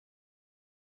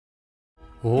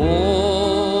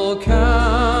Oh,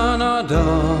 Canada,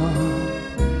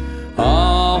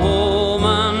 our home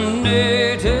and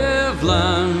native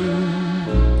land,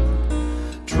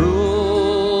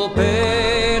 true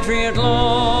patriot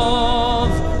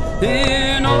love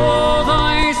in all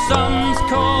thy sons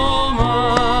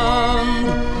command.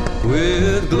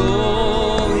 With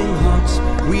glowing hearts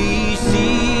we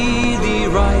see thee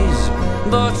rise,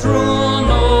 the true,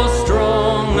 no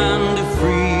strong and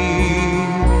free.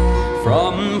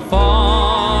 From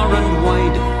far and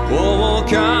wide, oh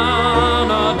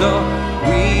Canada,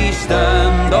 we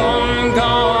stand on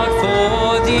guard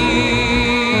for thee.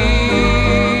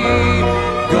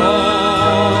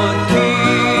 God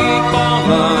keep our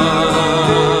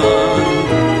land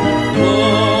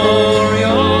glorious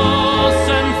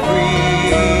and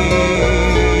free.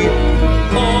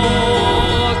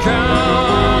 Oh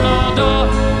Canada,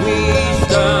 we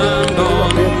stand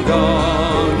on guard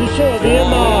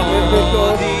for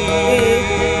thee.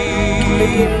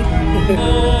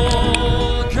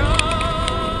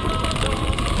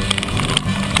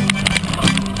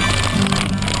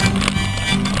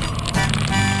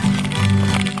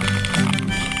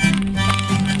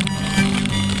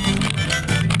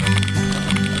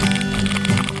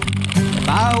 If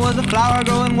I was a flower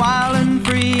growing wild and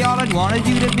free, all I'd want is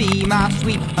you to be my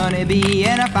sweet honeybee.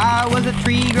 And if I was a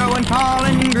tree growing tall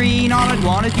and green, all I'd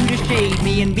want is you to shade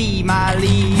me and be my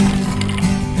leaves.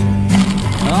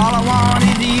 All I want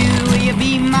is you, will you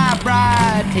be my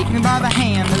bride? Take me by the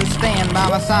hand and stand by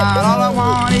my side. All I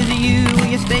want is you, will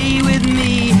you stay with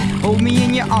me? Hold me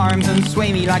in your arms and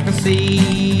sway me like the sea.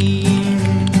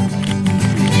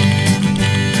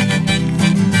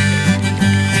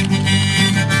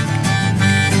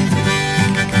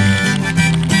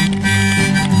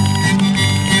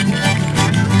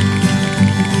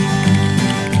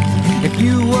 If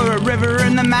you were a river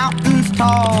in the mountains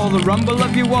tall, the rumble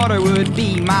of your water would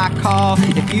be my call.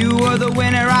 If you were the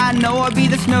winter, I know I'd be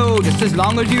the snow, just as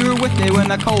long as you were with me when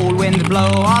the cold winds blow.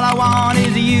 All I want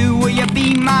is you, will you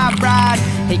be my bride?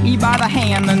 Take me by the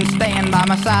hand and stand by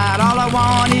my side. All I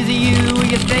want is you, will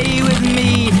you stay with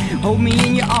me? Hold me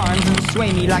in your arms and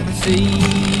sway me like the sea.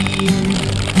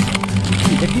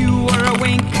 If you were a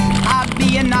wink, I'd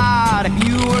be a nod. If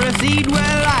you were a seed,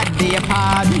 well, I'd be a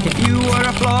pod. If you were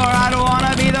a floor, I'd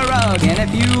wanna be the rug. And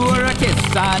if you were a kiss,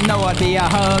 I know I'd be a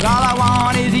hug. All I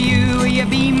want is you, will you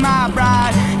be my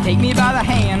bride? Take me by the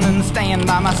hand and stand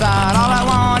by my side. All I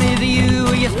want is you,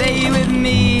 will you stay with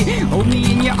me? Hold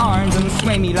me in your arms and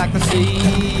sway me like the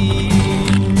sea.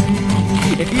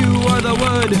 If you were the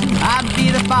wood, I'd be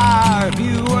the fire. If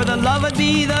you were the love, I'd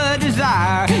be the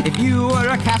desire. If you were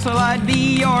a castle, I'd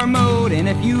be your moat. And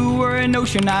if you were an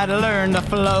ocean, I'd learn to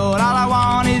float. All I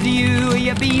want is you, will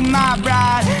you be my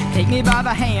bride? Take me by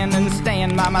the hand and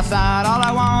stand by my side. All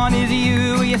I want is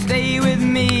you, will you stay with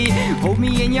me? Hold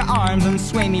me in your arms and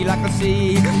sway me like the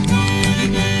sea.